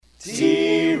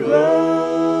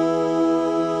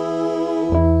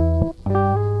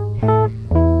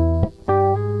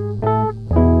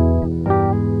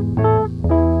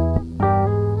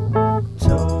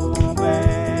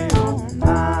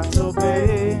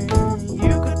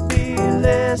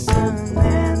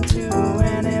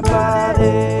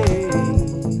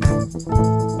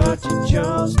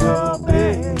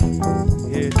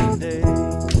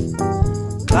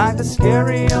Like the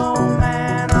scary old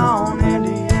man on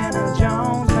Indiana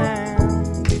Jones,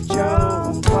 man, get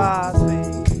chose wisely.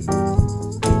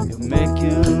 He'll make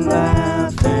you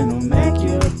laugh and he'll make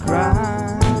you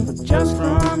cry, but just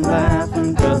from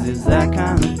laughing, 'cause he's that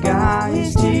kind of guy.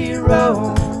 He's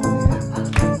T-Row,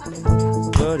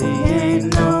 but he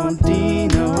ain't no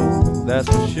Dino, that's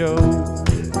for sure.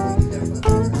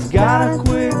 He's got a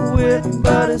quick wit,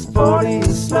 but his 40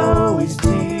 is slow. He's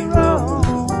T-Row.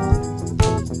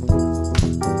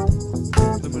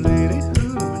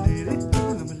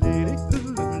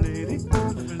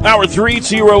 Hour 3,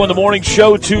 T-Row in the Morning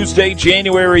Show, Tuesday,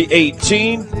 January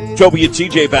 18. Toby and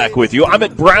TJ back with you. I'm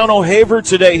at Brown O'Haver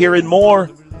today here in Moore,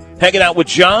 hanging out with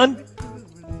John.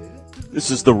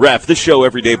 This is The Ref. This show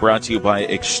every day brought to you by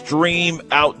Extreme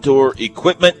Outdoor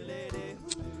Equipment.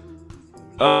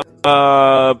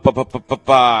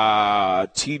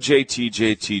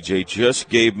 TJ just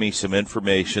gave me some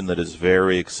information that is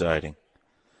very exciting.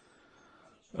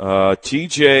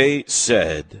 TJ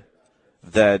said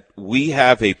that we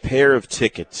have a pair of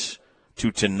tickets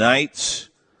to tonight's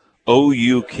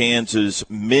OU Kansas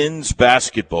men's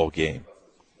basketball game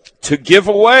to give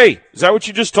away. Is that what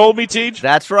you just told me, Tej?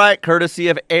 That's right, courtesy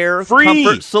of Air Free.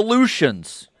 Comfort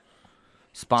Solutions,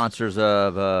 sponsors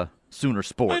of Sooner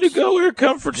Sports. Way to go, Air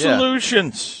Comfort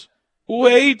Solutions.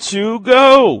 Way to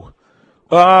go.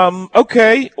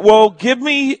 Okay, well, give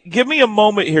me a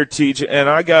moment here, TJ, and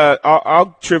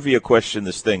I'll trivia question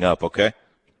this thing up, okay?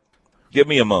 Give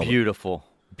me a moment.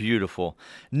 Beautiful.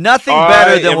 Nothing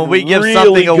better than when we give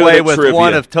something away with trivia.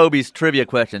 One of Toby's trivia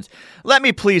questions. Let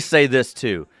me please say this,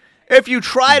 too. If you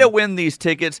try to win these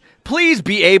tickets, please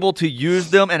be able to use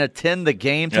them and attend the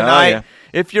game tonight. Yeah.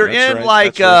 If you're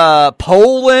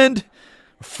Poland,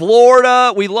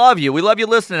 Florida, we love you. We love you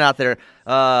listening out there.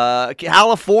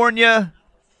 California,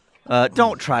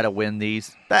 don't try to win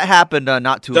these. That happened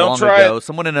not too long ago.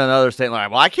 Someone in another state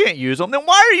like, well, I can't use them. Then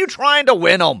why are you trying to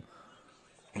win them?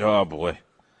 Oh, boy.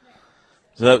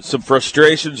 Some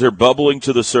frustrations are bubbling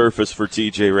to the surface for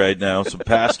TJ right now, some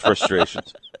past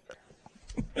frustrations.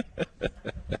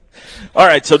 All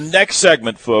right, so next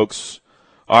segment, folks,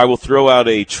 I will throw out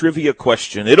a trivia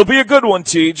question. It'll be a good one,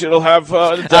 TJ. It'll have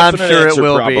a definite I'm sure answer, it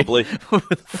will probably. Be.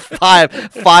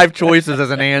 five choices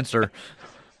as an answer.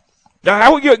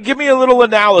 Now, give me a little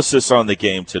analysis on the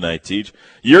game tonight, TJ.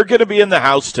 You're going to be in the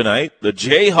house tonight. The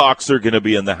Jayhawks are going to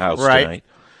be in the house tonight.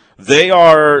 They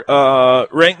are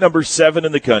ranked number 7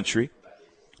 in the country,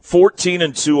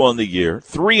 14-2 on the year,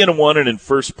 3-1 and in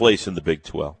first place in the Big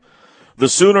 12. The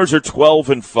Sooners are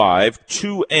 12-5,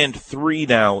 2-3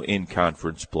 now in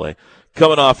conference play,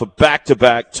 coming off of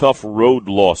back-to-back tough road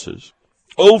losses,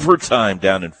 overtime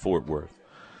down in Fort Worth.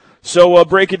 So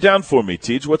break it down for me,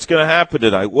 Tej. What's going to happen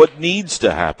tonight? What needs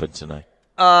to happen tonight?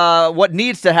 What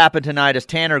needs to happen tonight is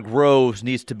Tanner Groves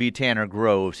needs to be Tanner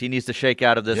Groves. He needs to shake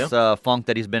out of this funk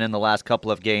that he's been in the last couple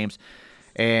of games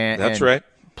and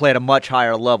play at a much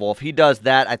higher level. If he does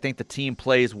that, I think the team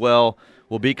plays well,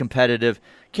 will be competitive.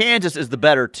 Kansas is the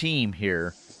better team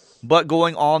here, but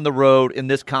going on the road in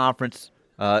this conference,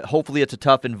 hopefully it's a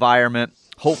tough environment.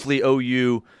 Hopefully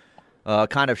OU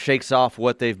kind of shakes off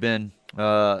what they've been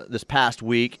this past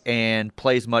week and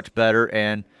plays much better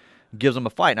and gives them a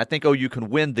fight. And I think OU can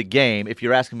win the game. If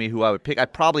you're asking me who I would pick,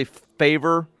 I'd probably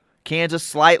favor Kansas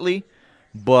slightly,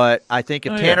 but I think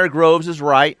if Tanner Groves is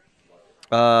right,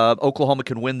 Oklahoma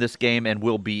can win this game and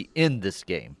will be in this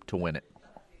game to win it.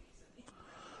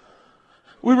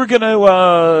 We were going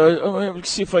to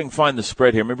see if I can find the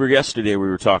spread here. Remember yesterday we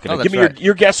were talking. Give me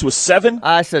your guess was 7?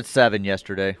 I said 7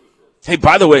 yesterday. Hey,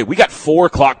 by the way, we got 4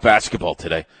 o'clock basketball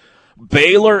today.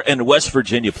 Baylor and West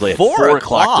Virginia play at 4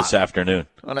 o'clock this afternoon.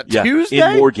 On a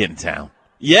Tuesday? In Morgantown.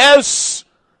 Yes!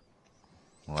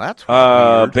 Well, that's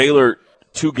weird. Baylor,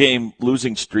 2-game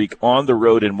losing streak on the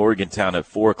road in Morgantown at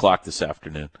 4 o'clock this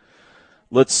afternoon.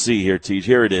 Let's see here, Tej.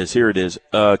 Here it is.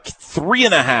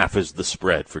 3.5 is the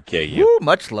spread for KU. Ooh,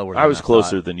 much lower than I was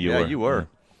closer than you were. Yeah, you were.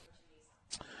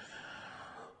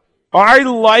 I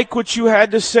like what you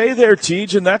had to say there,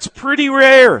 Tej, and that's pretty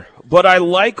rare. But I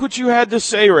like what you had to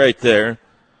say right there.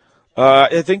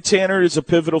 I think Tanner is a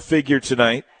pivotal figure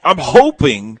tonight. I'm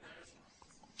hoping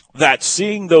that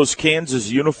seeing those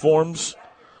Kansas uniforms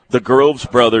the Groves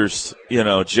brothers,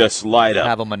 just light up.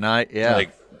 Have them a night, yeah.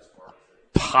 Like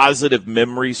positive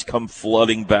memories come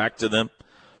flooding back to them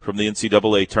from the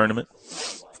NCAA tournament.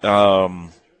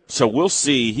 So we'll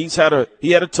see. He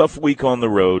had a tough week on the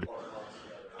road.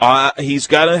 He's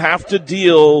got to have to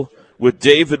deal with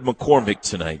David McCormick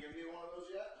tonight.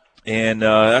 And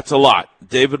that's a lot.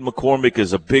 David McCormick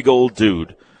is a big old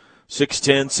dude.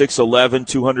 6'10", 6'11",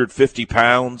 250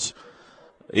 pounds.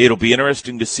 It'll be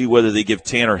interesting to see whether they give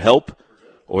Tanner help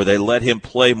or they let him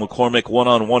play McCormick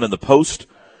one-on-one in the post.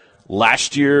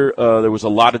 Last year, there was a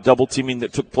lot of double teaming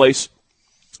that took place.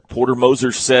 Porter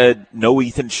Moser said no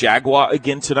Ethan Shagwa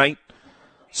again tonight.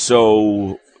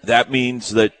 So that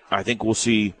means that I think we'll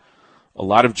see a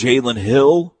lot of Jalen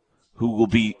Hill, who will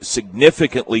be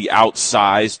significantly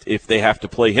outsized if they have to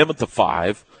play him at the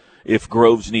 5 if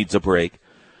Groves needs a break.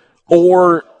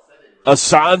 Or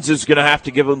Assange is going to have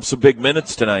to give him some big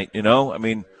minutes tonight, I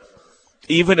mean,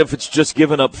 even if it's just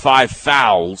giving up 5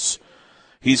 fouls,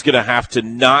 he's going to have to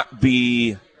not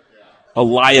be a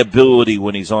liability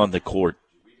when he's on the court.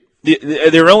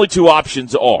 Their only two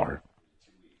options are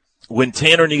when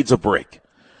Tanner needs a break,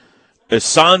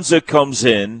 Assange comes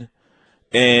in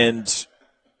and,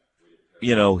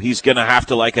 he's going to have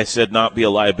to, like I said, not be a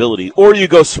liability. Or you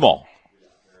go small.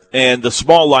 And the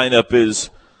small lineup is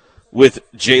with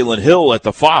Jalen Hill at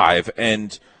the 5,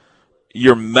 and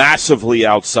you're massively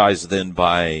outsized then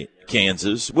by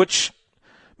Kansas, which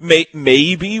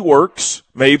maybe works.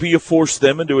 Maybe you force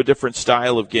them into a different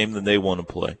style of game than they want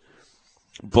to play.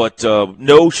 But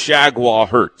no Shagwa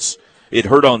hurts. It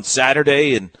hurt on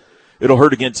Saturday, and it'll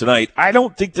hurt again tonight. I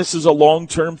don't think this is a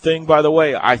long-term thing, by the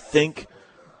way. I think,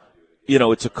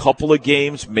 it's a couple of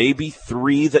games, maybe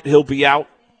 3 that he'll be out.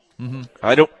 Mm-hmm.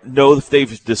 I don't know if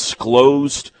they've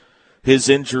disclosed his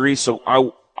injury, so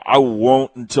I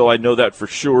won't until I know that for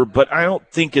sure. But I don't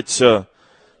think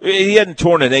he hadn't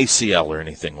torn an ACL or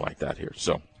anything like that here.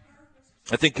 So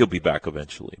I think he'll be back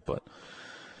eventually. But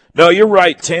no, you're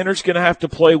right. Tanner's going to have to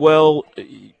play well.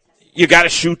 You got to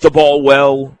shoot the ball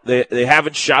well. They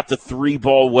haven't shot the 3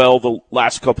 ball well the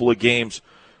last couple of games.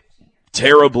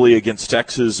 Terribly against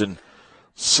Texas and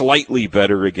slightly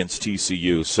better against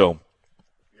TCU. So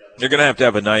they're going to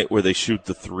have a night where they shoot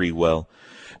the 3 well.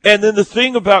 And then the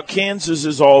thing about Kansas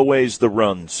is always the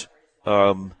runs.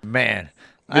 Man,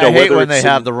 I hate when they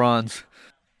have the runs.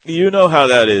 You know how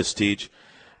that is, Teach.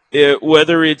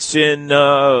 Whether it's in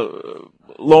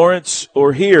Lawrence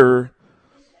or here,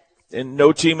 and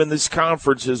no team in this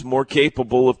conference is more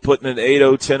capable of putting an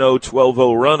 8-0, 10-0,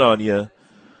 12-0 run on you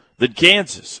than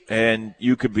Kansas. And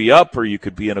you could be up or you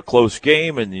could be in a close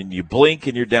game, and then you blink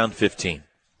and you're down 15.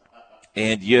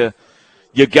 And you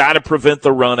got to prevent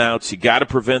the run-outs. You got to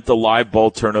prevent the live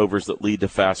ball turnovers that lead to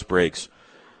fast breaks.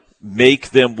 Make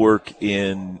them work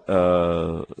in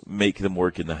the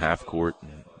half court.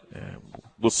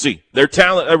 We'll see. Their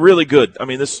talent are really good. I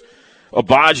mean, this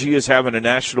Agbaji is having a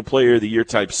National Player of the Year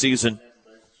type season.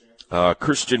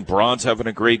 Christian Braun's having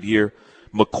a great year.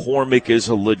 McCormick is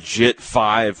a legit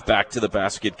 5 back to the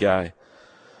basket guy.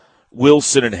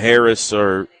 Wilson and Harris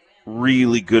are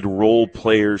really good role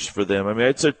players for them. I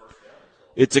mean,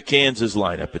 it's a Kansas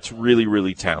lineup. It's really,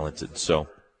 really talented. So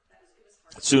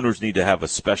Sooners need to have a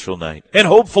special night. And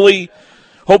hopefully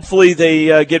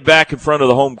they get back in front of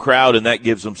the home crowd, and that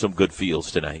gives them some good feels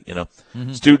tonight.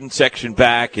 Mm-hmm. Student section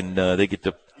back, and they get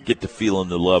to feeling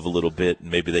the love a little bit,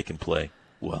 and maybe they can play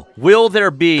well. Will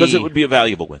there be, because it would be a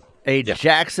valuable win, a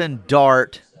Jackson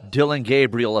Dart, Dylan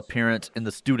Gabriel appearance in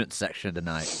the student section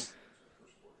tonight?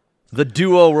 The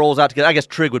duo rolls out together. I guess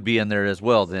Trigg would be in there as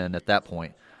well then at that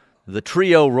point. The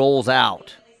trio rolls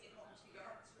out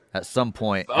at some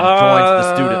point and joins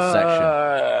the student section.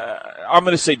 I'm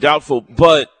going to say doubtful,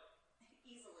 but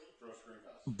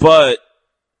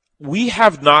we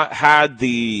have not had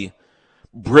the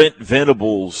Brent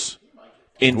Venables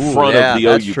in front of the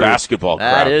OU basketball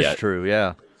crowd yet. That is true,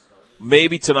 yeah.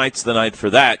 Maybe tonight's the night for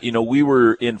that. We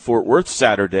were in Fort Worth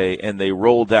Saturday, and they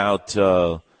rolled out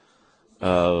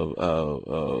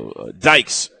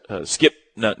Dykes, Skip.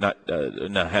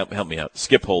 Help me out.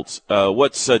 Skip Holtz.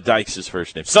 What's Dykes'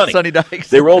 first name? Sonny Dykes.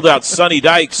 They rolled out Sonny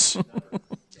Dykes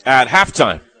at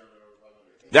halftime.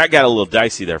 That got a little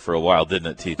dicey there for a while,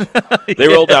 didn't it, Teach? They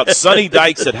rolled out Sonny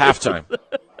Dykes at halftime.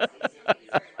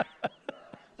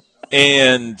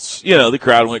 And, the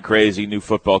crowd went crazy. New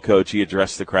football coach. He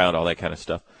addressed the crowd, all that kind of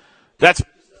stuff. That's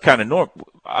kind of normal.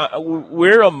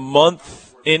 We're a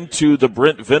month into the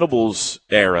Brent Venables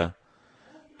era.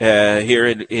 Here,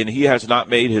 and he has not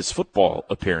made his football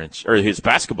appearance or his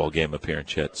basketball game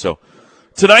appearance yet. So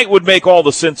tonight would make all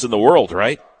the sense in the world,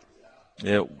 right?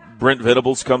 Brent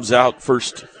Venables comes out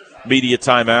first media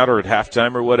timeout or at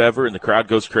halftime or whatever, and the crowd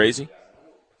goes crazy?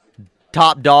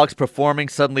 Top Dog's performing,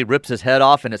 suddenly rips his head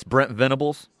off, and it's Brent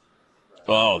Venables.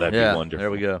 Oh, that'd be wonderful.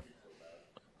 There we go.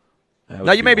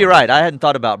 Now, you may be right. I hadn't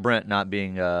thought about Brent not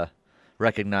being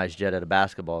recognized yet at a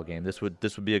basketball game. This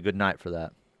would be a good night for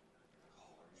that.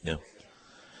 Yeah.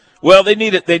 Well, they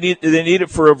need it. They need it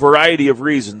for a variety of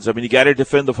reasons. I mean, you got to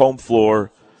defend the home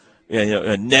floor. You know,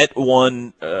 a net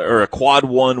one or a quad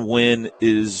one win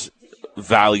is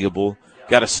valuable.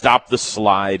 Got to stop the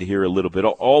slide here a little bit.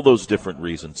 All those different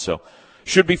reasons. So,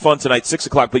 should be fun tonight, 6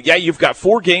 o'clock. But yeah, you've got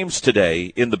 4 games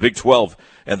today in the Big 12,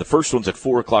 and the first one's at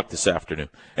 4 o'clock this afternoon,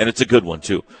 and it's a good one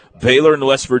too. Baylor and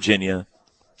West Virginia,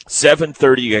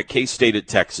 7:30. You got K-State at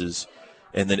Texas,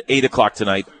 and then 8 o'clock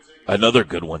tonight, another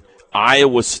good one.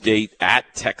 Iowa State at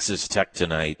Texas Tech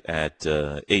tonight at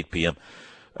 8 p.m.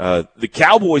 The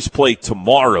Cowboys play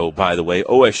tomorrow, by the way.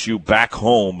 OSU back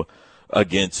home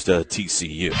against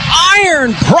TCU.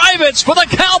 Iron Privates for the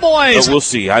Cowboys. We'll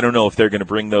see. I don't know if they're going to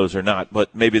bring those or not,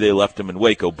 but maybe they left them in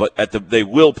Waco. But they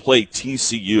will play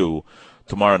TCU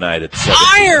tomorrow night at 7.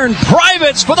 Iron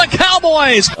Privates for the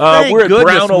Cowboys. Thank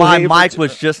goodness my mic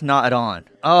was just not on.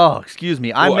 Oh, excuse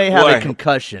me. I may have a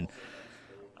concussion.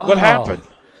 What happened?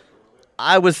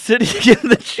 I was sitting in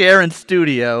the chair in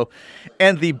studio,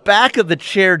 and the back of the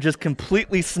chair just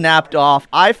completely snapped off.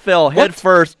 I fell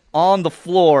headfirst on the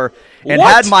floor and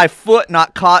had my foot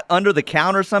not caught under the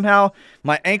counter somehow.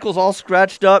 My ankle's all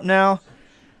scratched up now.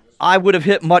 I would have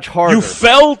hit much harder. You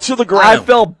fell to the ground. I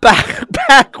fell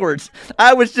backwards.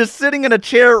 I was just sitting in a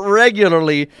chair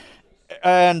regularly,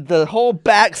 and the whole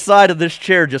back side of this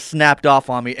chair just snapped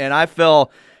off on me, and I fell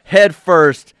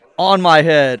headfirst on my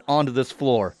head onto this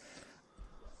floor.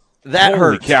 That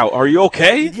hurts. Holy cow. Are you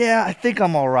okay? Yeah, I think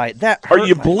I'm all right. That hurt. Are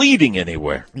you bleeding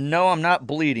anywhere? No, I'm not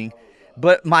bleeding.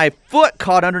 But my foot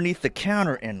caught underneath the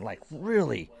counter and, like,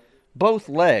 really, both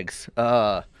legs. Dude,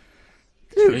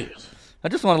 I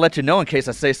just want to let you know in case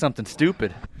I say something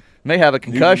stupid. May have a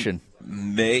concussion.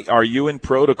 Are you in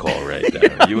protocol right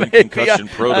now? Are you in concussion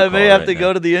protocol? I may have to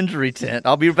go to the injury tent.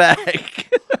 I'll be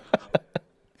back.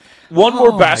 One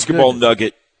more basketball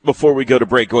nugget before we go to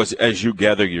break as you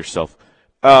gather yourself.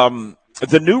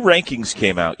 The new rankings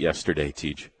came out yesterday,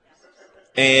 Teach.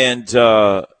 And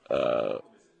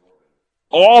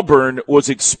Auburn was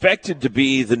expected to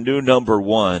be the new number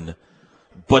 1,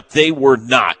 but they were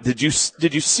not. Did you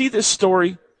see this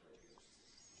story?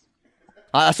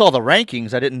 I saw the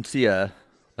rankings. I didn't see a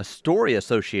story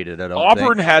associated at all.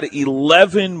 Auburn had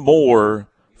 11 more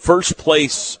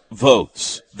first-place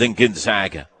votes than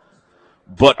Gonzaga,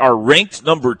 but are ranked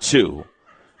number 2.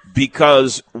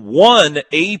 Because one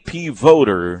AP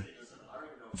voter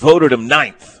voted him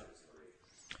 9th.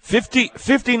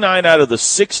 59 out of the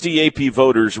 60 AP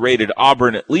voters rated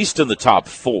Auburn at least in the top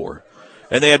 4.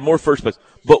 And they had more first place.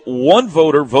 But one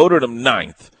voter voted him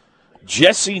 9th.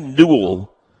 Jesse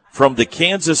Newell from the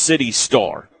Kansas City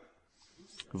Star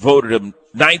voted him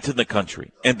 9th in the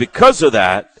country. And because of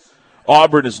that,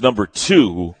 Auburn is number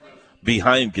 2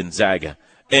 behind Gonzaga.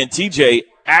 And TJ,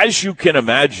 as you can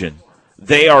imagine,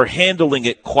 they are handling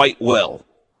it quite well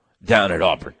down at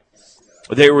Auburn.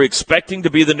 They were expecting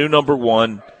to be the new number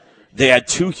 1. They had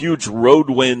 2 huge road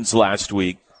wins last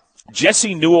week.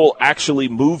 Jesse Newell actually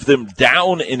moved them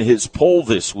down in his poll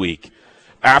this week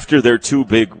after their 2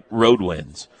 big road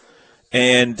wins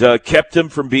and kept them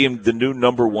from being the new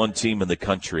number 1 team in the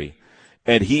country.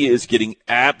 And he is getting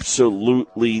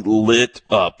absolutely lit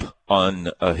up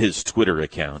on his Twitter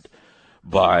account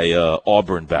by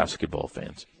Auburn basketball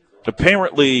fans.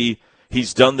 Apparently,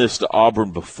 he's done this to Auburn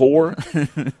before.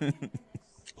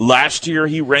 Last year,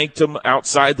 he ranked them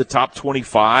outside the top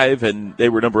 25, and they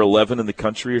were number 11 in the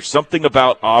country, or something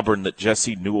about Auburn that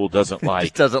Jesse Newell doesn't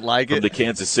like. Doesn't like from it. The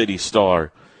Kansas City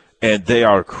Star, and they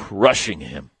are crushing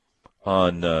him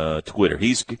on Twitter.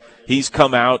 He's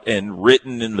come out and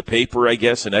written in the paper, I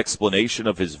guess, an explanation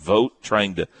of his vote,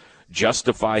 trying to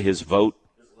justify his vote.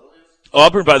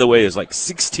 Auburn, by the way, is like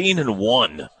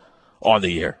 16-1 on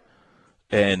the year.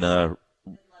 And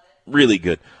really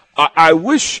good.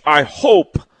 I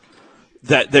hope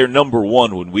that they're number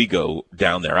 1 when we go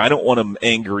down there. I don't want them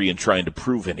angry and trying to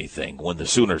prove anything when the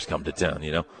Sooners come to town,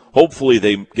 you know. Hopefully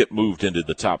they get moved into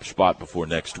the top spot before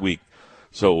next week.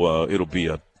 So it'll be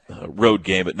a road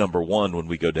game at number 1 when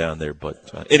we go down there.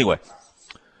 But anyway,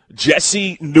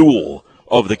 Jesse Newell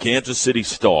of the Kansas City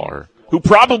Star, who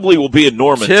probably will be in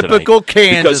Norman typical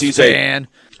tonight. Kansas fan.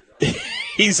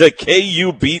 He's a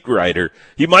KU beat writer.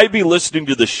 He might be listening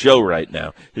to the show right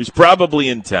now. He's probably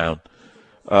in town.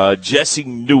 Jesse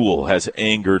Newell has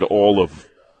angered all of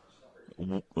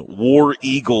War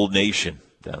Eagle Nation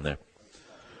down there.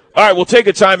 All right, we'll take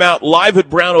a timeout. Live at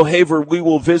Brown O'Haver, we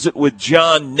will visit with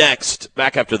John next.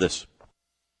 Back after this.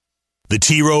 The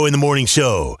T-Row in the Morning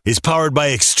Show is powered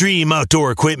by Extreme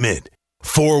Outdoor Equipment.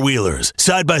 Four-wheelers,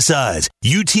 side-by-sides,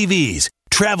 UTVs,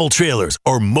 travel trailers,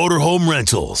 or motorhome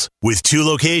rentals. With 2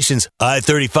 locations,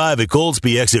 I-35 at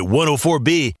Goldsby exit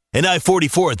 104B and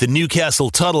I-44 at the Newcastle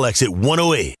Tuttle exit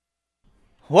 108.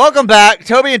 Welcome back.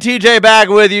 Toby and TJ back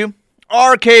with you.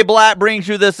 RK Black brings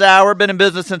you this hour. Been in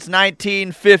business since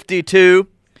 1952.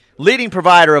 Leading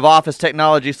provider of office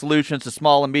technology solutions to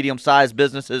small and medium-sized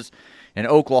businesses in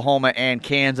Oklahoma and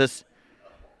Kansas.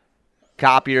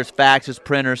 Copiers, faxes,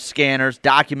 printers, scanners,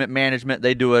 document management,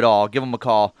 they do it all. Give them a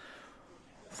call,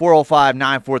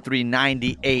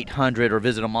 405-943-9800, or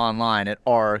visit them online at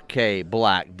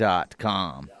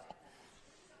rkblack.com.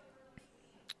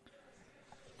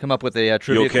 Come up with a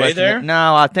trivia question there?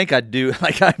 No, I think I do.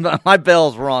 My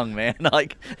bell's wrong, man.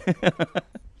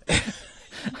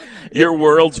 Your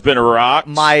world's been rocked.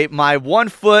 My 1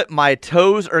 foot, my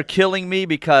toes are killing me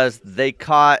because they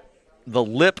caught the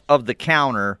lip of the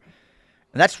counter.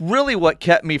 And that's really what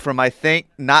kept me from, I think,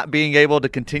 not being able to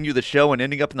continue the show and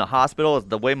ending up in the hospital is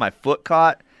the way my foot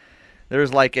caught.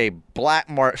 There's like a black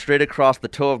mark straight across the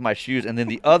toe of my shoes, and then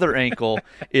the other ankle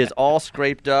is all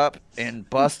scraped up and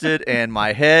busted, and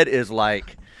my head is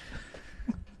like,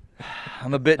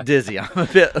 I'm a bit dizzy. I'm a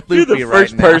bit loopy right now. You're the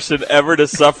first person ever to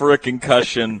suffer a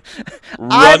concussion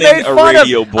running a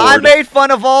radio board. I made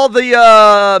fun of all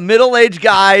the middle-aged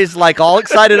guys, like all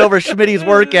excited over Schmitty's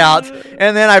workouts,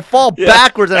 and then I fall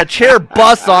backwards and a chair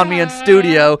busts on me in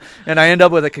studio, and I end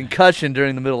up with a concussion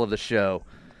during the middle of the show.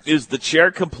 Is the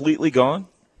chair completely gone?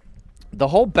 The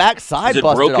whole back side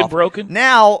busted off. broken?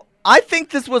 Now, I think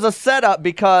this was a setup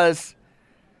because,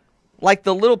 like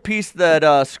the little piece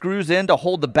that screws in to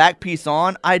hold the back piece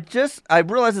on, I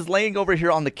realized it's laying over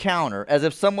here on the counter as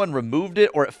if someone removed it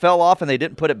or it fell off and they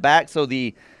didn't put it back, so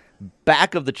the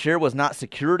back of the chair was not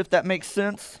secured, if that makes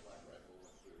sense.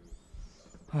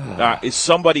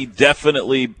 Somebody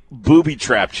definitely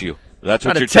booby-trapped you. That's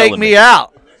what you're Trying telling me.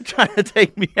 Trying to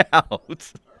take me out.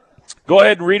 Go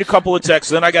ahead and read a couple of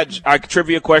texts. Then I got a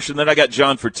trivia question. Then I got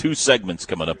John for 2 segments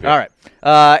coming up here. All right.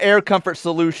 Air Comfort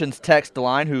Solutions text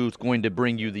line, who's going to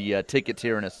bring you the tickets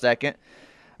here in a second.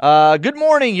 Good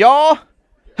morning, y'all.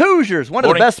 Hoosiers, one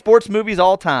of the best sports movies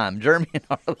all time. Jeremy in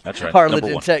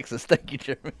Harlingen, Texas. Thank you,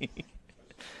 Jeremy.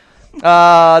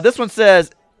 This one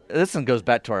says, this one goes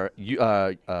back to our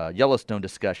Yellowstone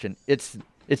discussion. It's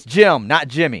Jim, not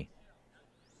Jimmy.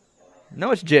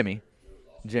 No, it's Jimmy.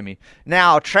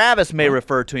 Now, Travis may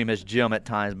refer to him as Jim at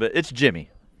times, but it's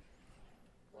Jimmy.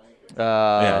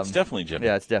 Yeah, it's definitely Jimmy.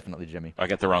 Yeah, it's definitely Jimmy. I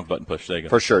got the wrong button pushed. There you go.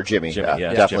 For sure, Jimmy. Yeah,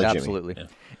 definitely Jimmy. Absolutely. Yeah.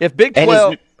 If Big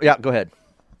 12 – yeah, go ahead.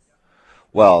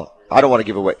 Well, I don't want to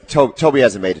give away – Toby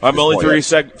hasn't made it to I'm only 3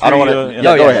 seconds. I don't want to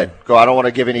go ahead. Go. I don't want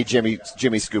to give any Jimmy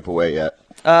scoop away yet.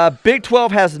 Big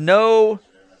 12 has no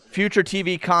future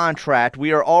TV contract.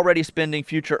 We are already spending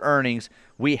future earnings.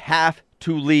 We have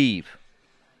to leave.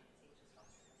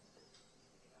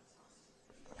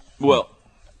 Well,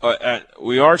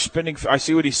 we are spending – I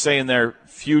see what he's saying there,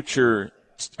 future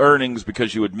earnings,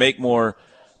 because you would make more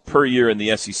per year in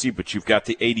the SEC, but you've got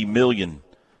the $80 million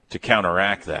to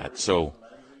counteract that. So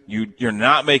you're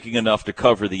not making enough to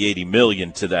cover the $80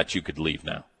 million to that you could leave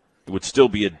now. It would still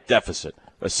be a deficit,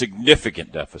 a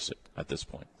significant deficit at this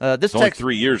point. There's only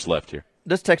 3 years left here.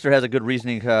 This texter has a good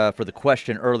reasoning for the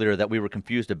question earlier that we were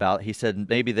confused about. He said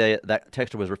maybe that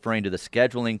texter was referring to the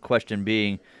scheduling question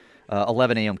being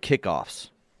 11 a.m. kickoffs.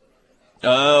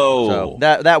 Oh. So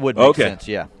that would make sense,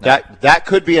 yeah. That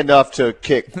could be enough to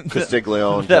kick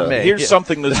Castiglione. Here's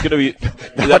something that's going to be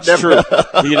 – that's true.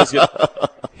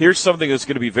 Here's something that's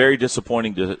going to be very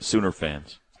disappointing to Sooner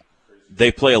fans. They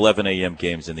play 11 a.m.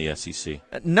 games in the SEC.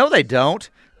 No, they don't.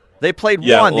 They played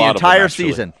one the entire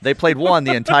season. They played one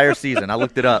the entire season. I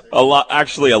looked it up. A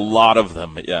lot of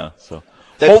them, yeah. So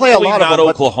they play a lot of them,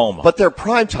 Oklahoma. But their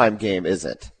primetime game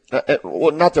isn't.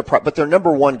 Well, not their but their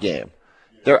number one game.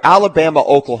 Their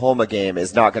Alabama-Oklahoma game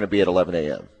is not going to be at 11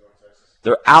 a.m.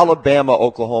 Their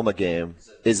Alabama-Oklahoma game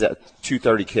is at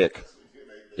 2:30 kick.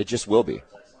 It just will be.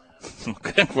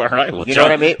 Okay, all right. Well, you know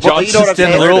what I mean? Well, you know what I'm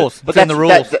saying? The rules. But the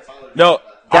rules.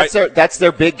 That's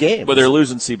their big game. But they're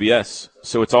losing CBS,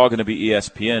 so it's all going to be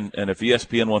ESPN. And if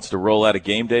ESPN wants to roll out a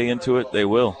game day into it, they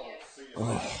will.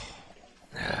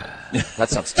 That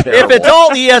sounds terrible. If it's all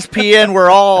ESPN,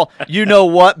 we're all you know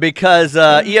what, because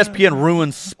ESPN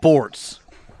ruins sports.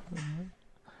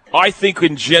 I think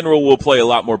in general we'll play a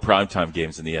lot more primetime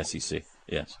games in the SEC.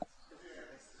 Yes.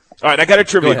 All right, I got a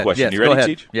trivia question. Yes, you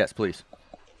ready, Teach? Yes, please.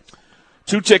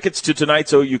 2 tickets to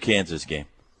tonight's OU Kansas game.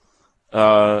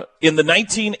 In the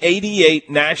 1988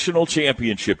 national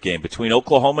championship game between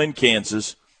Oklahoma and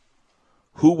Kansas,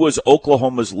 who was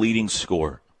Oklahoma's leading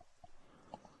scorer?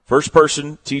 First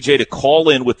person, TJ, to call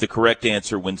in with the correct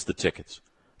answer wins the tickets.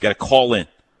 Got to call in.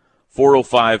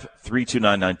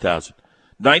 405-329-9000.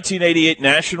 1988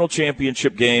 national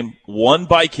championship game won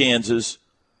by Kansas.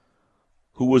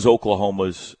 Who was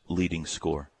Oklahoma's leading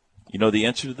scorer? You know the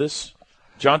answer to this?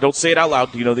 John, don't say it out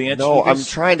loud. Do you know the answer to this? No, I'm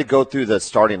trying to go through the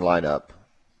starting lineup.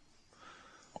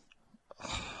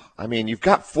 I mean, you've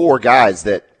got four guys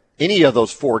that any of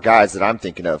those four guys that I'm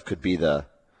thinking of could be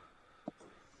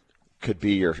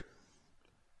your,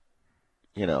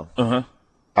 Uh-huh.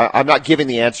 I'm not giving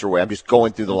the answer away. I'm just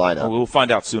going through the lineup. We'll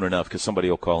find out soon enough because somebody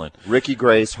will call in. Ricky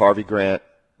Grace, Harvey Grant,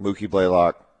 Mookie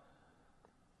Blaylock,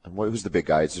 and who's the big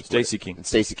guy? Stacey King. And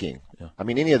Stacey King. Yeah. I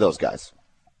mean, any of those guys.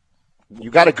 You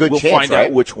got a good chance, We'll find right?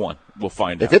 out which one. We'll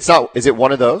find out. If it's not, is it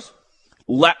one of those?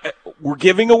 We're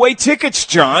giving away tickets,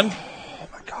 John. Oh,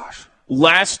 my gosh.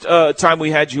 Last time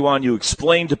we had you on, you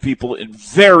explained to people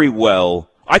very well.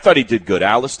 I thought he did good.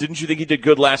 Alice, didn't you think he did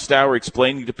good last hour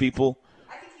explaining to people?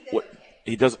 I think he did okay.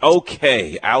 He does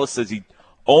okay. Alice says he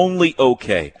only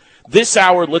okay. This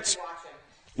hour, let's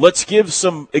give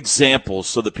some examples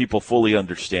so that people fully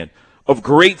understand of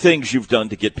great things you've done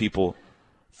to get people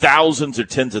thousands or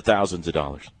tens of thousands of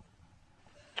dollars.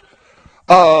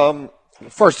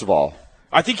 First of all,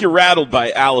 I think you're rattled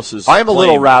by Alice's. I am a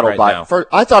little rattled by it.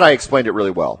 I thought I explained it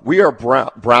really well. We are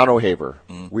Brown O'Haver.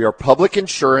 We are public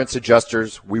insurance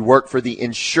adjusters. We work for the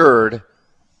insured,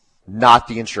 not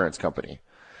the insurance company.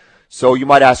 So you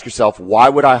might ask yourself, why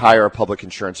would I hire a public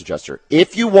insurance adjuster?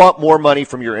 If you want more money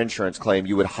from your insurance claim,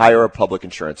 you would hire a public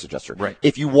insurance adjuster. Right.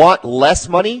 If you want less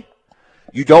money,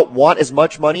 you don't want as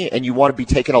much money, and you want to be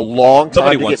taking a long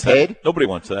time to get paid, Nobody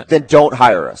wants that. then don't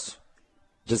hire us.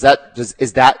 Is that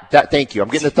thank you. I'm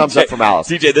getting a thumbs up from Alice.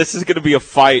 TJ, this is going to be a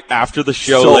fight after the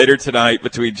show later tonight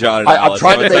between John and Alice. I'm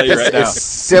trying to make this as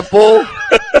simple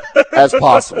as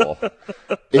possible.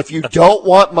 If you don't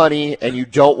want money and you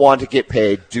don't want to get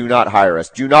paid, do not hire us.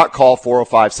 Do not call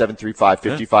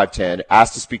 405-735-5510,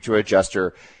 ask to speak to an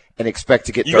adjuster, and expect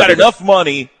to get You got enough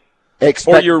money,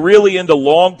 or you're really into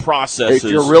long processes.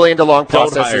 If you're really into long don't hire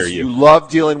processes, you. you love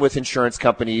dealing with insurance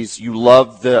companies, you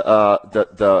love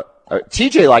the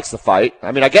TJ likes the fight.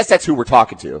 I mean, I guess that's who we're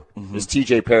talking to, is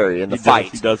TJ Perry and the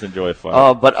fight. He does enjoy a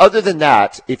fight. But other than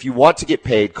that, if you want to get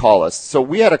paid, call us. So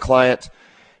we had a client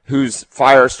whose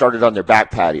fire started on their back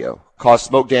patio, caused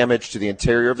smoke damage to the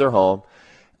interior of their home.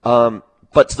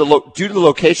 But due to the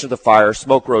location of the fire,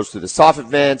 smoke rose through the soffit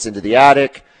vents into the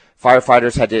attic.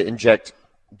 Firefighters had to inject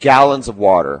gallons of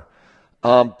water.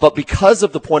 But because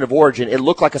of the point of origin, it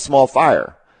looked like a small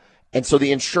fire. And so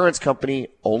the insurance company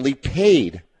only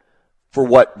paid for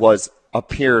what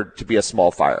appeared to be a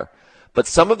small fire. But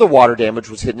some of the water damage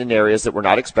was hidden in areas that were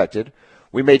not expected.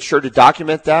 We made sure to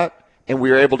document that, and we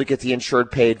were able to get the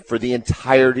insured paid for the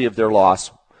entirety of their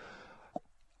loss.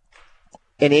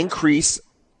 An increase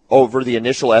over the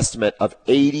initial estimate of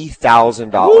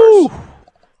 $80,000.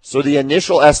 So the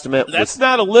initial estimate That's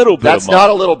not a little bit. That's not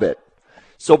a little bit.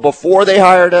 So before they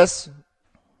hired us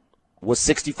was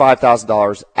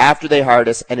 $65,000. After they hired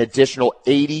us, an additional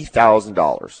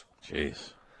 $80,000.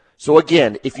 Jeez. So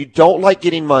again, if you don't like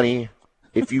getting money,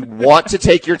 if you want to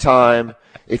take your time,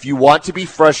 if you want to be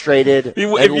frustrated, if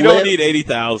you don't need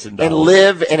 $80,000 and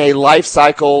live in a life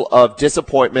cycle of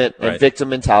disappointment and victim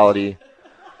mentality,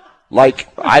 like,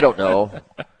 I don't know,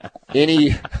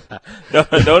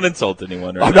 don't insult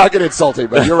anyone. Right I'm not going to insult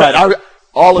anybody. You're right.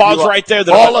 Pause right there.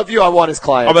 All of you I want as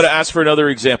clients. I'm going to ask for another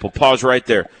example. Pause right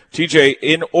there. TJ,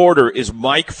 in order, is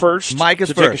Mike first? Mike is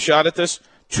to first. Take a shot at this?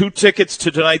 2 tickets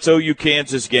to tonight's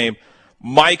OU-Kansas game.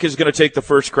 Mike is going to take the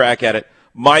first crack at it.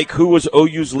 Mike, who was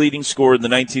OU's leading scorer in the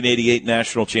 1988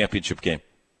 national championship game?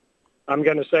 I'm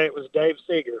going to say it was Dave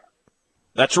Seeger.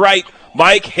 That's right.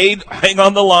 Mike, hang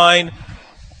on the line.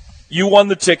 You won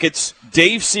the tickets.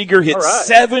 Dave Seeger hit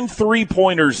 7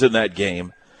 3-pointers in that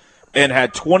game and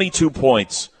had 22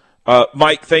 points.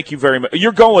 Mike, thank you very much.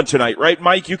 You're going tonight, right,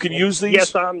 Mike? You can use these?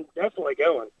 Yes, I'm definitely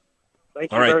going.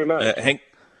 Thank you very much. Hank,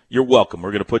 you're welcome.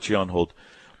 We're going to put you on hold.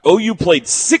 OU played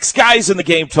 6 guys in the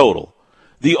game total.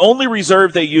 The only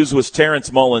reserve they used was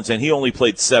Terrence Mullins, and he only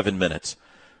played 7 minutes.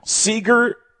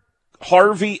 Seeger,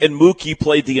 Harvey, and Mookie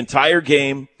played the entire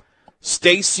game.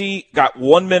 Stacey got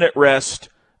 1 minute rest,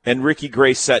 and Ricky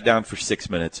Grace sat down for 6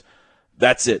 minutes.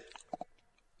 That's it.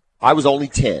 I was only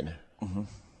 10.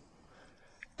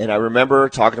 And I remember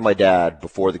talking to my dad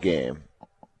before the game.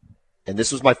 And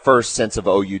this was my first sense of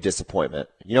OU disappointment.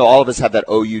 You know, all of us have that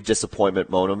OU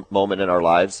disappointment moment in our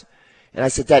lives. And I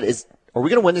said, Dad, are we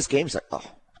going to win this game? He's like, oh,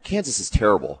 Kansas is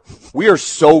terrible. We are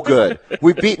so good.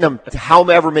 We've beaten them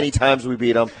however many times we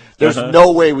beat them. There's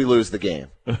no way we lose the game.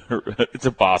 It's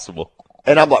impossible.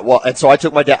 And I'm like, well, and so I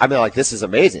took my dad. I mean, like, this is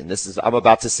amazing. I'm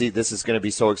about to see. This is going to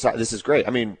be so exciting. This is great.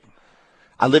 I mean,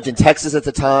 I lived in Texas at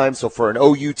the time, so for an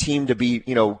OU team to be,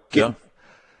 and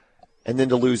then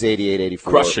to lose 88-84.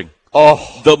 Crushing.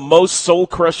 Oh. The most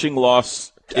soul-crushing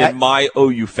loss in my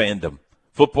OU fandom,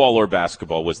 football or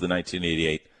basketball, was the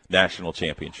 1988 national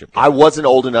championship game. I wasn't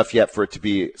old enough yet for it to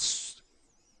be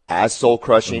as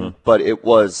soul-crushing, but it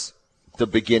was the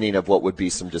beginning of what would be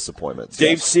some disappointments.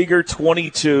 Dave Seeger,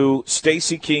 22,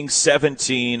 Stacey King,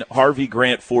 17, Harvey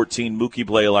Grant, 14, Mookie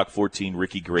Blaylock, 14,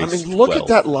 Ricky Grace, 12. Look at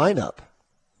that lineup.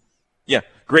 Yeah,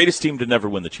 greatest team to never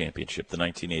win the championship, the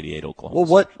 1988 Oklahoma.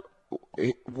 Well,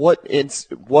 what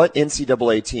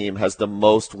NCAA team has the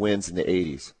most wins in the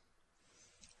 80s?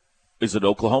 Is it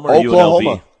Oklahoma or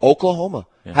UNLV? Oklahoma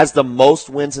has the most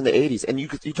wins in the 80s. And you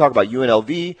talk about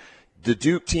UNLV, the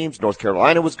Duke teams. North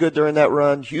Carolina was good during that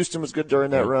run. Houston was good during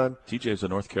that run. TJ was a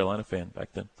North Carolina fan back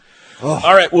then. Oh.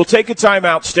 All right, we'll take a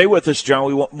timeout. Stay with us, John.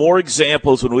 We want more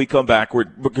examples when we come back.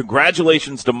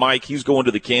 Congratulations to Mike. He's going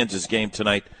to the Kansas game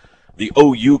tonight, the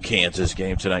OU Kansas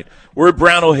game tonight. We're at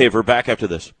Brown O'Haver. Back after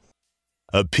this.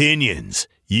 Opinions.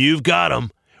 You've got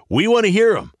them. We want to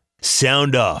hear them.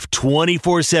 Sound off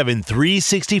 24/7,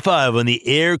 365 on the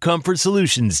Air Comfort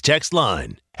Solutions text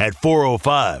line at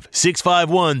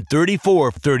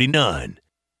 405-651-3439.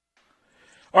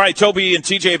 All right, Toby and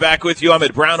TJ back with you. I'm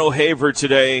at Brown O'Haver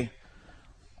today.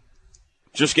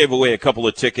 Just gave away a couple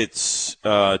of tickets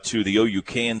to the OU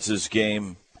Kansas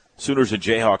game. Sooners and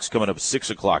Jayhawks coming up at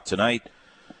 6 o'clock tonight.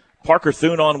 Parker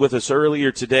Thune on with us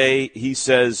earlier today. He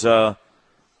says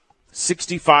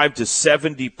 65 to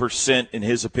 70% in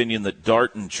his opinion that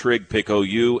Dart and Trigg pick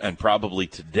OU, and probably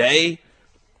today.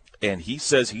 And he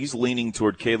says he's leaning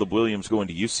toward Caleb Williams going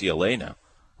to UCLA now.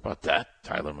 How about that,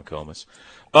 Tyler McComas?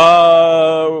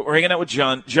 We're hanging out with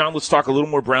John. John, let's talk a little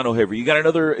more Brown O'Haver. You got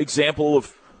another example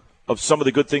of some of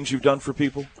the good things you've done for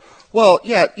people? Well,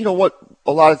 yeah, you know what?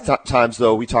 A lot of times,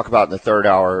 though, we talk about in the third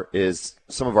hour is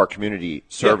some of our community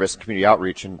service, community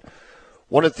outreach. And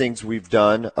one of the things we've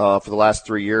done for the last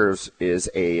 3 years is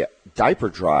a diaper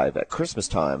drive at Christmas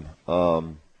time.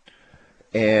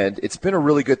 And it's been a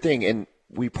really good thing. And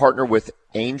we partner with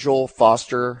Angel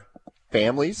Foster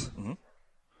Families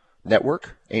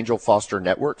Network, Angel Foster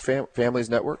Network, Families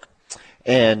Network.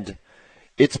 And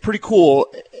it's pretty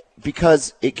cool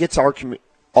because it gets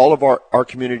all of our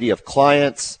community of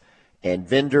clients and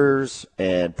vendors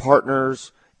and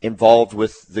partners involved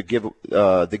with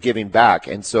the giving back.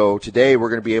 And so today we're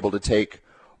going to be able to take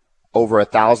over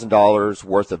 $1,000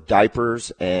 worth of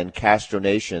diapers and cash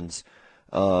donations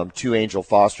to Angel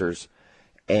Foster's.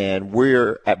 And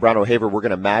we're at Brown O'Haver, we're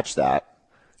going to match that.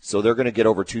 So they're going to get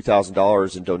over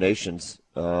 $2,000 in donations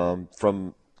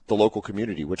from the local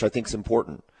community, which I think is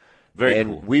important. Very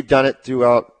cool. We've done it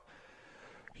throughout,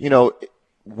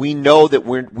 we know that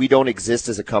we don't exist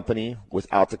as a company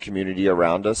without the community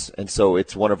around us. And so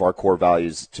it's one of our core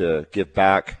values to give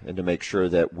back and to make sure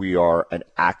that we are an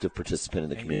active participant in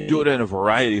the community. Do it in a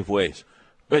variety of ways.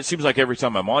 But it seems like every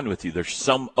time I'm on with you, there's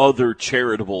some other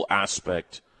charitable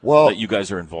aspect that you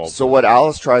guys are involved in. What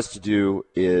Alice tries to do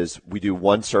is we do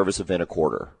one service event a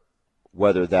quarter,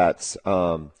 whether that's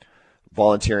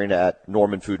volunteering at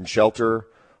Norman Food and Shelter,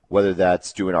 whether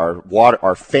that's doing our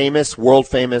world famous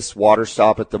water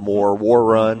stop at the Moore War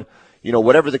Run,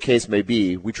 whatever the case may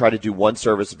be, we try to do one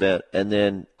service event, and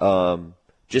then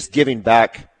just giving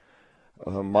back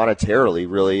monetarily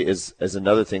really is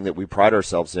another thing that we pride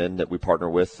ourselves in, that we partner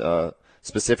with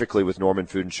specifically with Norman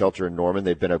Food and Shelter in Norman.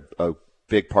 They've been a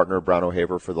big partner of Brown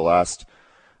O'Haver for the last,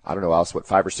 5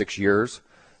 or 6 years,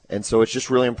 and so it's just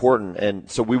really important.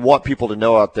 And so we want people to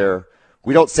know out there.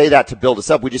 We don't say that to build us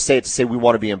up. We just say it to say we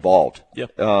want to be involved.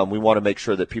 Yep. We want to make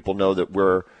sure that people know that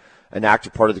we're an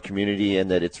active part of the community and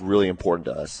that it's really important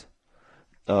to us.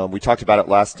 We talked about it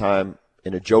last time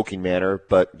in a joking manner,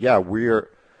 but yeah, we're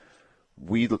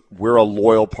a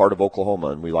loyal part of Oklahoma,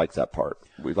 and we like that part.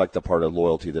 We like the part of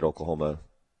loyalty that Oklahoma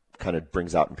kind of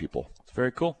brings out in people. It's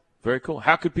very cool. Very cool.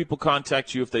 How could people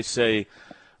contact you if they say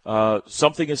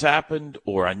something has happened,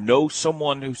 or I know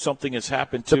someone who something has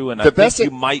happened to, and I think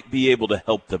you might be able to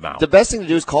help them out? The best thing to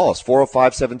do is call us,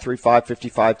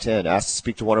 405-735-5510. Ask to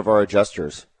speak to one of our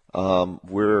adjusters.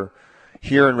 We're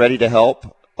here and ready to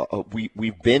help.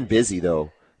 We've been busy,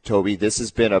 though, Toby. This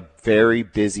has been a very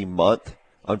busy month,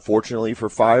 unfortunately, for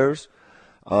fires.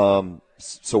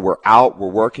 So we're out,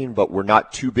 we're working, but we're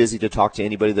not too busy to talk to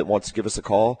anybody that wants to give us a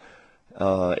call.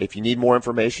 If you need more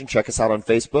information, check us out on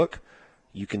Facebook.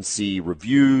 You can see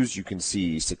reviews. You can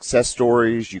see success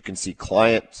stories. You can see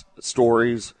client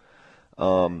stories.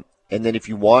 And then if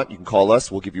you want, you can call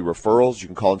us. We'll give you referrals. You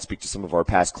can call and speak to some of our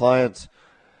past clients.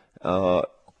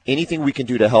 Anything we can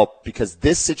do to help, because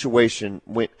this situation,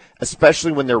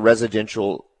 especially when they're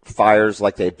residential fires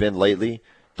like they've been lately,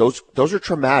 those are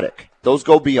traumatic. Those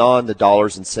go beyond the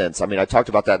dollars and cents. I mean, I talked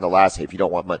about that in the last, hey, if you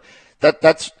don't want money.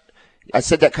 I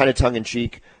said that kind of tongue in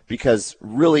cheek because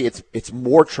really it's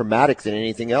more traumatic than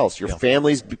anything else. Your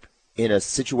family's in a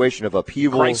situation of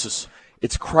upheaval. Crisis.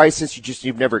 It's crisis.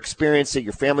 You've never experienced it.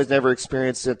 Your family's never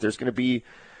experienced it. There's going to be,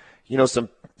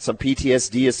 some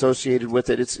PTSD associated with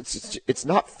it. It's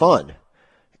not fun.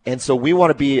 And so we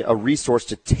want to be a resource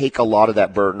to take a lot of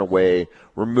that burden away,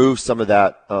 remove some of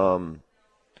that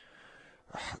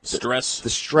stress, the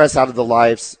stress out of the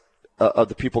lives of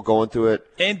the people going through it,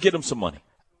 and get them some money.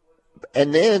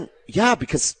 And then,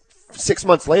 because 6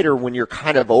 months later, when you're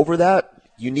kind of over that,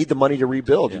 you need the money to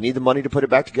rebuild. You need the money to put it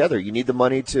back together. You need the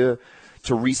money to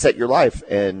reset your life.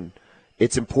 And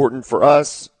it's important for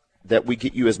us that we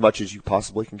get you as much as you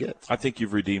possibly can get. I think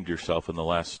you've redeemed yourself in the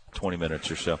last 20 minutes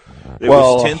or so. It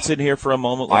was tense in here for a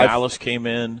moment when Alice came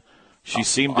in. She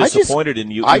seemed disappointed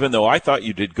in you, even though I thought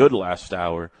you did good last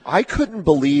hour. I couldn't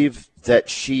believe that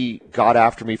she got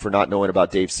after me for not knowing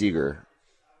about Dave Seeger.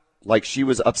 Like, she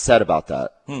was upset about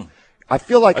that. I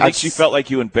think she felt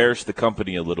like you embarrassed the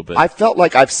company a little bit. I felt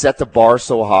like I've set the bar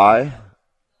so high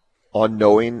on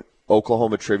knowing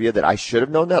Oklahoma trivia that I should have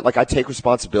known that. Like, I take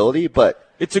responsibility, but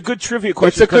it's a good trivia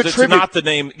question because it's not the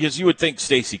name, because you would think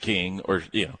Stacey King or,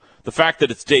 the fact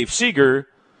that it's Dave Seeger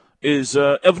is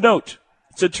of note.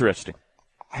 It's interesting.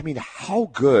 I mean, how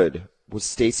good was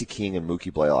Stacey King and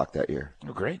Mookie Blaylock that year?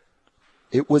 Oh, great.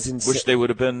 It was insane. Wish they would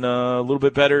have been a little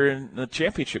bit better in the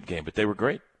championship game, but they were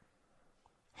great.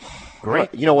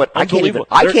 Great. You know what? I can't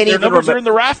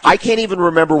even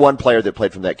remember one player that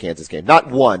played from that Kansas game. Not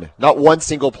one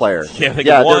single player. They're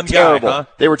terrible. Huh?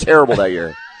 They were terrible that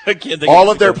year.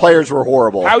 All of their players were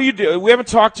horrible. How you do? We haven't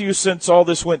talked to you since all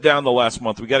this went down the last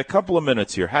month. We got a couple of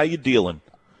minutes here. How you dealing?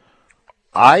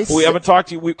 We haven't talked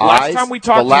to you. Last time we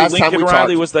talked to you, Lincoln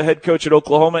Riley was the head coach at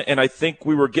Oklahoma, and I think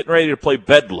we were getting ready to play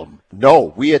Bedlam.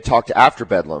 No, we had talked after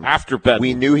Bedlam. After Bedlam.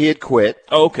 We knew he had quit.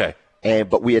 Oh, okay.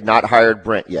 But we had not hired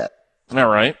Brent yet. All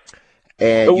right.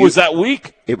 And was that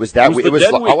week? It was that week. I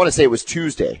want to say it was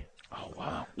Tuesday. Oh,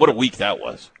 wow. What a week that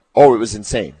was. Oh, it was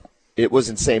insane. It was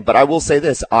insane. But I will say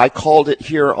this. I called it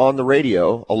here on the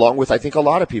radio, along with, I think, a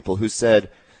lot of people who said,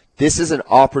 this is an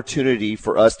opportunity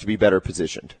for us to be better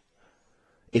positioned.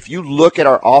 If you look at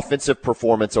our offensive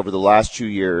performance over the last 2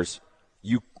 years,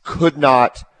 you could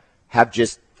not have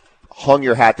just hung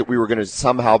your hat that we were going to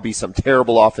somehow be some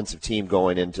terrible offensive team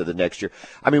going into the next year.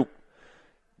 I mean,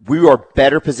 we are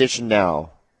better positioned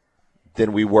now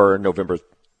than we were November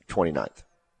 29th.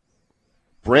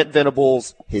 Brent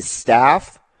Venables, his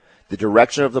staff, the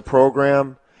direction of the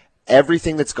program,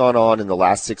 everything that's gone on in the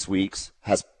last 6 weeks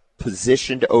has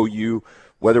positioned OU,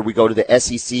 whether we go to the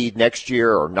SEC next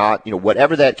year or not,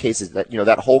 whatever that case is,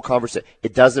 that whole conversation,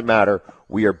 it doesn't matter.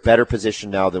 We are better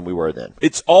positioned now than we were then.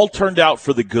 It's all turned out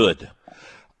for the good.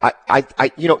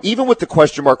 Even with the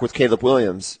question mark with Caleb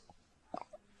Williams,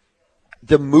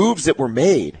 the moves that were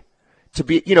made to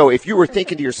be, if you were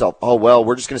thinking to yourself, oh, well,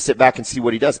 we're just going to sit back and see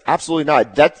what he does. Absolutely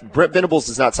not. Brent Venables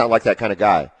does not sound like that kind of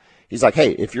guy. He's like,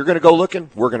 hey, if you're going to go looking,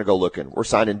 we're going to go looking. We're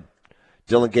signing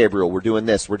Dylan Gabriel. We're doing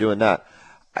this. We're doing that.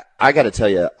 I got to tell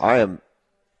you,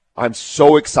 I'm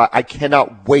so excited. I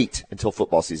cannot wait until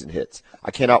football season hits.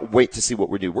 I cannot wait to see what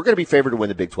we do. We're going to be favored to win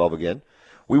the Big 12 again.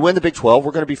 We win the Big 12,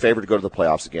 we're going to be favored to go to the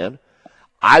playoffs again.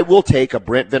 I will take a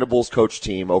Brent Venables coach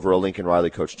team over a Lincoln Riley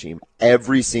coach team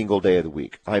every single day of the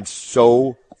week. I'm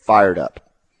so fired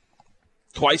up.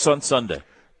 Twice on Sunday.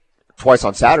 Twice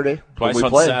on Saturday. Twice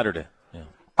on Saturday. Yeah.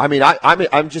 I mean,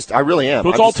 I really am. So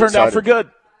it's all turned out for good.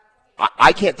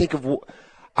 I can't think of.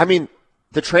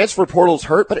 The transfer portal's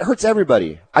hurt, but it hurts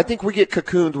everybody. I think we get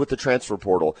cocooned with the transfer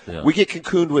portal. Yeah. We get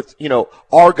cocooned with,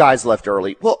 our guys left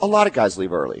early. Well, a lot of guys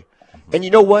leave early. Mm-hmm. And you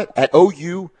know what? At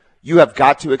OU, you have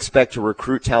got to expect to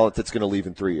recruit talent that's going to leave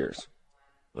in 3 years.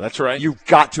 That's right. You've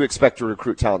got to expect to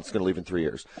recruit talent that's going to leave in 3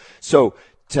 years. So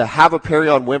to have a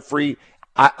Perion Winfrey,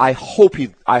 I hope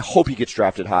he gets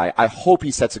drafted high. I hope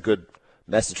he sets a good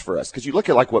message for us. Because you look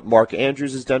at what Mark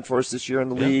Andrews has done for us this year in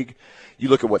the league. You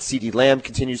look at what CeeDee Lamb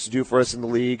continues to do for us in the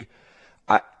league.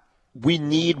 We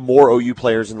need more OU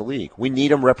players in the league. We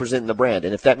need them representing the brand.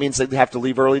 And if that means they have to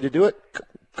leave early to do it,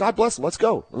 God bless them. Let's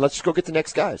go. And let's just go get the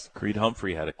next guys. Creed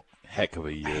Humphrey had a heck of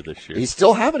a year this year. He's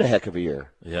still having a heck of a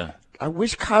year. Yeah. I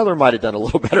wish Kyler might have done a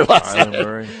little better last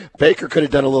night. Baker could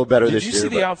have done a little better this year. Did you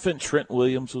see the outfit Trent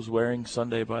Williams was wearing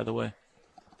Sunday, by the way?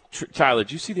 Tyler,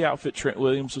 did you see the outfit Trent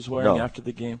Williams was wearing after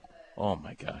the game? Oh,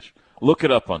 my gosh. Look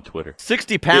it up on Twitter.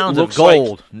 60 pounds of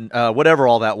gold, whatever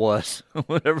all that was,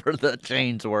 whatever the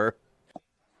chains were.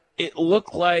 It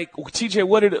looked like – TJ,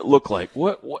 what did it look like?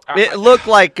 It looked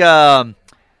like it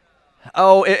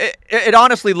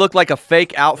honestly looked like a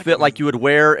fake outfit like you would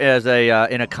wear as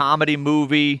in a comedy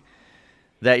movie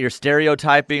that you're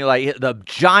stereotyping. Like the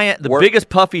biggest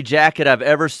puffy jacket I've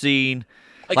ever seen.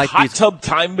 Like Hot Tub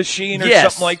Time Machine or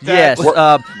something like that?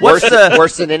 Yes.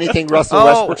 Worse than anything Russell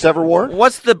Westbrook's ever worn?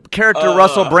 What's the character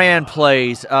Russell Brand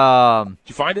plays? Did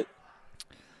you find it?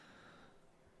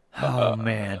 Oh,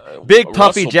 man. Big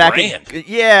puffy Russell jacket. Brand.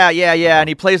 Yeah. And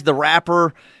he plays the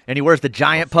rapper, and he wears the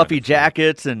giant puffy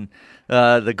jackets and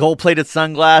the gold-plated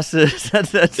sunglasses.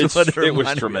 It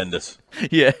was tremendous.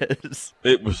 Yes.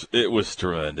 It was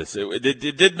tremendous.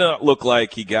 It did not look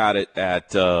like he got it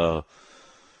at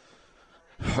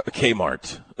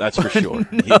Kmart. That's for sure.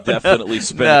 He definitely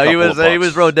spent a couple of bucks. He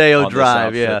was Rodeo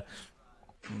Drive, yeah.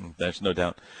 There's no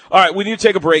doubt. All right, we need to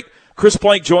take a break. Chris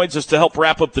Plank joins us to help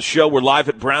wrap up the show. We're live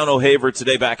at Brown O'Haver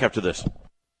today. Back after this.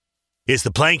 It's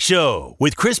the Plank Show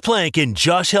with Chris Plank and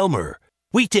Josh Helmer.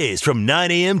 Weekdays from 9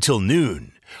 a.m. till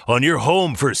noon on your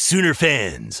home for Sooner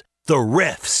fans, the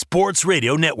Ref Sports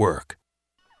Radio Network.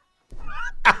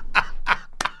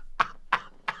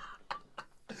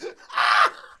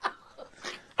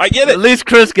 I get it. At least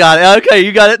Chris got it. Okay,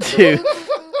 you got it too.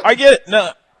 I get it.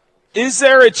 Now, is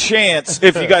there a chance,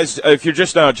 if you're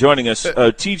just now joining us,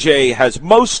 TJ has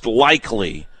most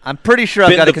likely I'm pretty sure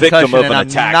I've got a concussion, and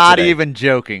I'm not even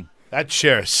joking. That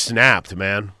chair snapped,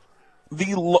 man.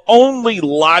 The only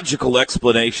logical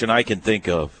explanation I can think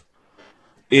of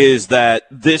is that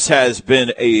this has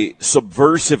been a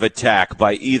subversive attack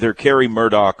by either Kerry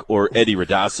Murdoch or Eddie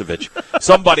Radosevich.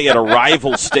 Somebody at a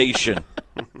rival station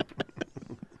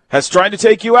has tried to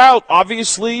take you out.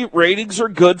 Obviously, ratings are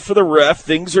good for the Ref.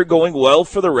 Things are going well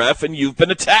for the Ref, and you've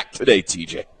been attacked today,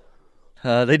 TJ.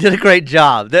 They did a great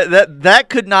job. That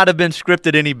could not have been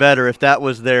scripted any better if that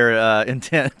was their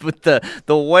intent. But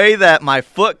the way that my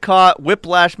foot caught,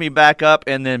 whiplashed me back up,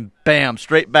 and then bam,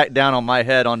 straight back down on my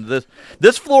head on this.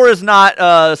 This floor is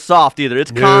not soft either.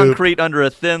 It's concrete under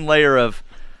a thin layer of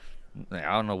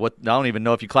I don't even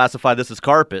know if you classify this as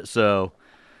carpet. So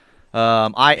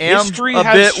I am a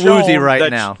bit woozy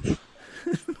right now.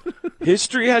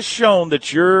 History has shown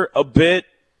that you're a bit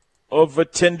of a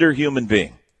tender human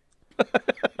being.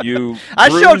 I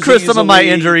showed Chris some of my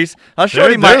injuries. I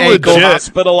showed him my ankle.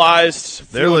 Hospitalized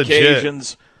few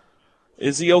occasions.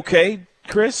 Is he okay,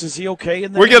 Chris? Is he okay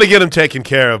in there? We're going to get him taken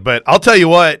care of. But I'll tell you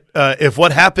what, if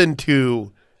what happened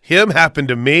to him happened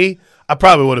to me, I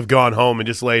probably would have gone home and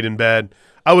just laid in bed.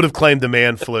 I would have claimed the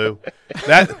man flu.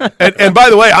 And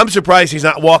by the way, I'm surprised he's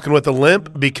not walking with a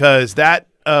limp because that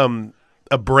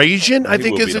abrasion, I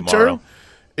think is a term.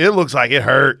 It looks like it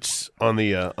hurts on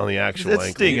the actual ankle.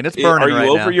 It's stinging. It's burning right now. Are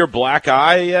you over your black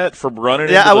eye yet from running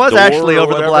into the door? Yeah, I was actually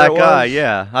over the black eye,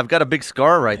 yeah. I've got a big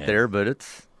scar right there, but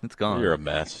it's gone. You're a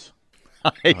mess.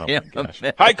 I am a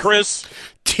mess. Hi, Chris.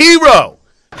 T-Row,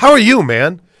 how are you,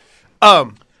 man?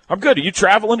 I'm good. Are you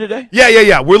traveling today?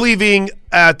 Yeah. We're leaving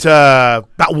at about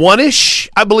 1-ish,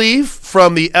 I believe,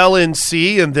 from the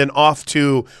LNC and then off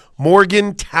to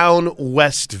Morgantown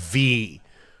West V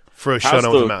for a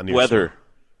showdown with the Mountaineers. Weather?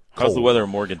 How's the weather in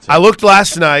Morgantown? I looked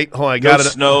last night. Hold on, I got it.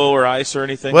 Snow or ice or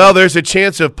anything? Well, there's a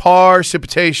chance of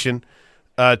precipitation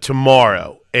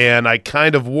tomorrow, and I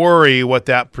kind of worry what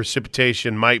that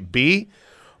precipitation might be.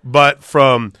 But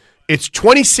it's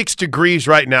 26 degrees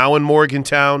right now in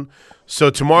Morgantown, so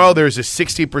tomorrow there's a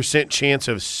 60% chance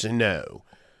of snow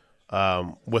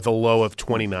with a low of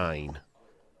 29.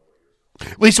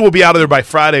 At least we'll be out of there by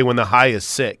Friday when the high is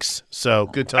 6. So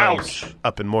good times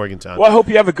up in Morgantown. Well, I hope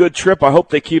you have a good trip. I hope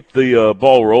they keep the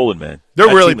ball rolling, man. They're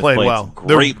really playing well.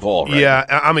 Great ball, right? Yeah,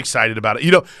 I'm excited about it.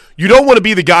 You don't want to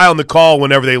be the guy on the call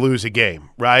whenever they lose a game,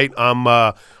 right? I'm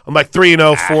like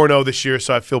 3-0, 4-0 this year,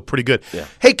 so I feel pretty good. Yeah.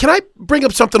 Hey, can I bring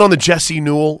up something on the Jesse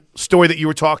Newell story that you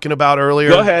were talking about earlier?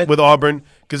 Go ahead. With Auburn?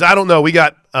 Because I don't know. We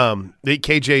got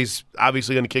KJ's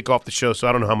obviously going to kick off the show, so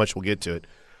I don't know how much we'll get to it.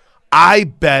 I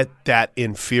bet that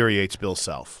infuriates Bill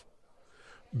Self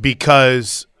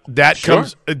because that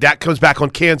comes back on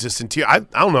Kansas. And I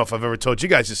don't know if I've ever told you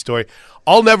guys this story.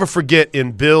 I'll never forget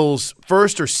in Bill's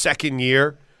first or second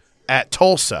year at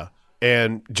Tulsa,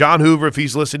 and John Hoover, if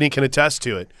he's listening, can attest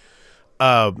to it.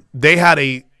 They had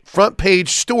a front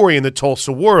page story in the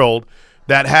Tulsa World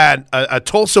that had a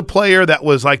Tulsa player that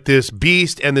was like this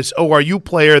beast and this ORU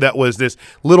player that was this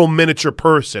little miniature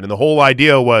person. And the whole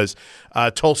idea was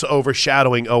Tulsa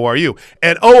overshadowing ORU.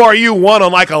 And ORU won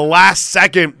on like a last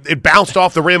second. It bounced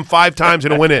off the rim 5 times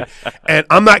and it went in. And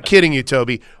I'm not kidding you,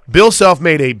 Toby. Bill Self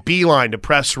made a beeline to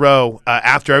press row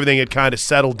after everything had kind of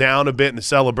settled down a bit in the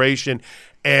celebration.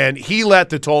 And he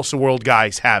let the Tulsa World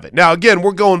guys have it. Now, again,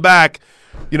 we're going back,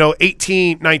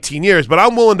 18, 19 years, but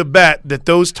I'm willing to bet that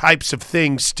those types of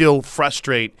things still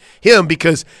frustrate him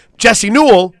because Jesse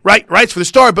Newell, writes for the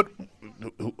Star, but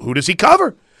who does he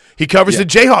cover? He covers the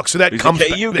Jayhawks, so that comes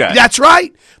back. That's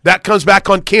right. That comes back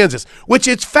on Kansas, which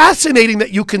it's fascinating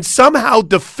that you can somehow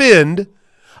defend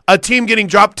a team getting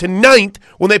dropped to 9th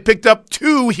when they picked up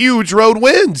 2 huge road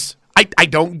wins. I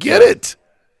don't get it.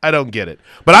 I don't get it.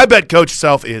 But I bet Coach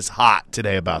Self is hot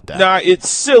today about that. Nah, it's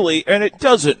silly, and it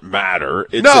doesn't matter.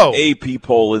 It's an AP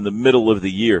poll in the middle of the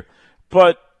year.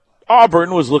 But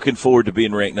Auburn was looking forward to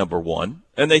being ranked number 1,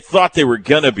 and they thought they were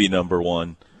going to be number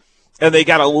 1. And they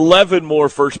got 11 more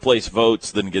first-place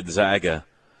votes than Gonzaga,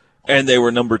 and they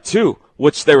were number 2,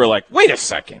 which they were like, wait a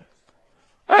second.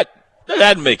 That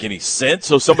didn't make any sense.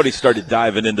 So somebody started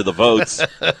diving into the votes,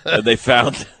 and they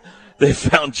found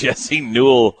Jesse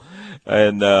Newell.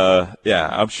 And,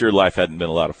 I'm sure life hadn't been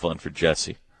a lot of fun for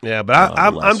Jesse. Yeah, but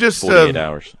I'm just 48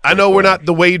 hours. I know we're not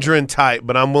the wagering type,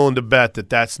 but I'm willing to bet that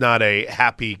that's not a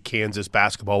happy Kansas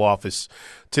basketball office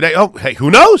today. Oh, hey,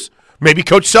 who knows? Maybe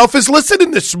Coach Self is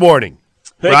listening this morning.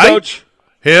 Hey, right? Coach.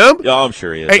 Him? Yeah, I'm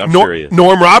sure he is. Hey, sure he is.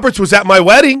 Norm Roberts was at my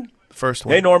wedding. First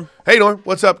one. Hey, Norm. Hey, Norm.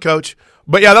 What's up, Coach?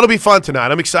 But, yeah, that'll be fun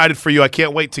tonight. I'm excited for you. I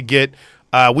can't wait to get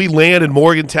we land in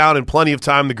Morgantown in plenty of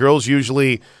time. The girls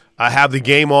usually have the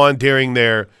game on during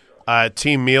their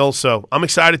team meal. So I'm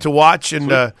excited to watch.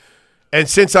 And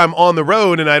since I'm on the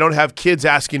road and I don't have kids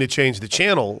asking to change the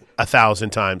channel 1,000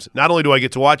 times, not only do I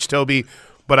get to watch Toby,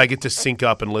 but I get to sync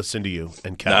up and listen to you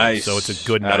and Kevin. Nice. So it's a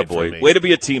good night for me. Way to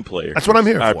be a team player. That's what I'm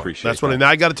here for. I appreciate That's what. Now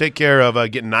I got to take care of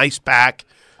getting ice pack,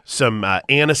 some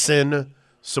Anacin,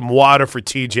 some water for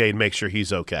TJ and make sure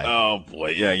he's okay. Oh boy,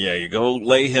 yeah. You go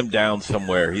lay him down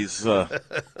somewhere. He's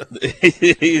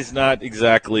he's not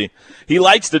exactly. He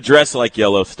likes to dress like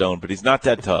Yellowstone, but he's not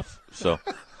that tough. So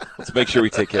let's make sure we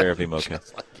take care of him. Okay.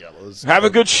 Have a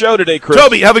good show today, Chris.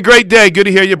 Toby, have a great day. Good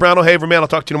to hear you, Brown O'Haver, man. I'll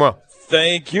talk to you tomorrow.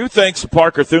 Thank you. Thanks to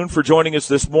Parker Thune for joining us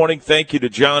this morning. Thank you to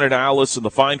John and Alice and the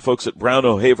fine folks at Brown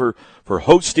O'Haver for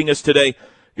hosting us today.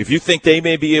 If you think they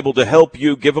may be able to help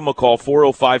you, give them a call,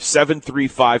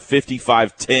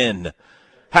 405-735-5510.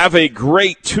 Have a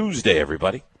great Tuesday,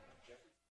 everybody.